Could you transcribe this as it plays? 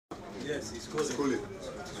Yes, it's cooling.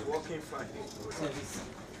 It's working fine.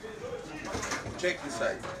 Check this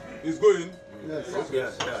side. It's going?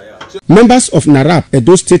 Yes. Yeah. Members of NARAP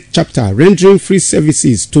Edo State Chapter rendering free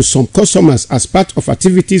services to some customers as part of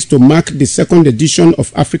activities to mark the second edition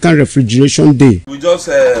of African Refrigeration Day. We just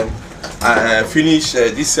finished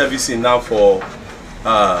this servicing now for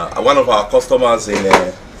one of our customers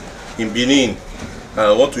in Benin.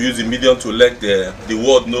 I want to use the medium to let the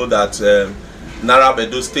world know that NARAP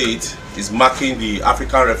Edo State is marking the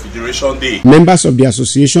African Refrigeration Day. Members of the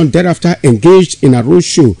association thereafter engaged in a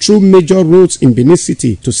roadshow through major roads in Benin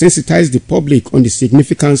City to sensitize the public on the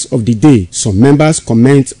significance of the day. Some members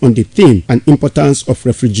comment on the theme and importance of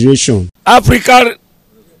refrigeration. African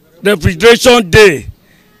Refrigeration Day,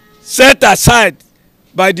 set aside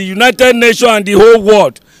by the United Nations and the whole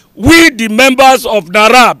world. We, the members of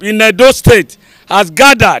NARAP in Edo State, has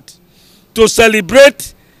gathered to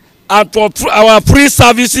celebrate and for our free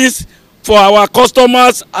services for our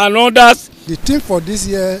customers and others. The theme for this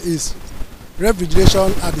year is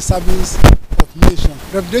Refrigeration at the Service of Nation.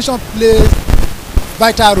 Refrigeration plays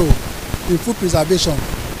vital role in food preservation.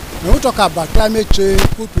 When we talk about climate change,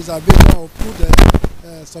 food preservation, or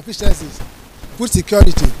food sufficiency, food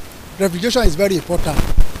security, refrigeration is very important.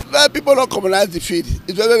 Let people not communalize the feed.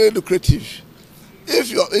 It's very, very lucrative.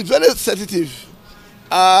 It's very sensitive,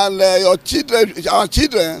 and our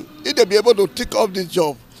children, if they be able to pick up this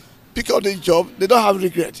job, they don't have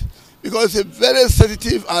regret, because it's a very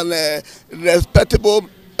sensitive and respectable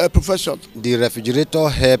profession. The refrigerator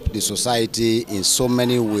helps the society in so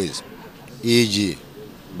many ways, e.g.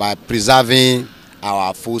 by preserving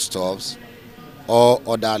our foodstuffs, or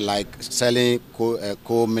other like selling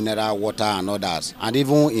cold mineral water and others, and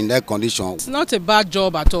even in that condition. It's not a bad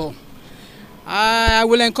job at all. I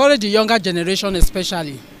will encourage the younger generation,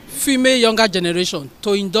 especially female younger generation,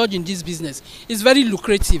 to indulge in this business. It's very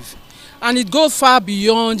lucrative and it goes far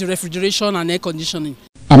beyond refrigeration and air conditioning.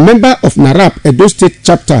 A member of NARAP Edo State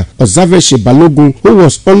Chapter, Ozaveshi Balogun, who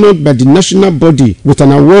was honored by the national body with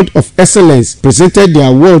an award of excellence, presented the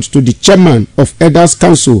award to the chairman of Elders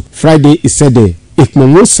Council, Friday Isede.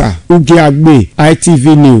 Ikponmwosa Ugiagbe,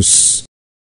 ITV News.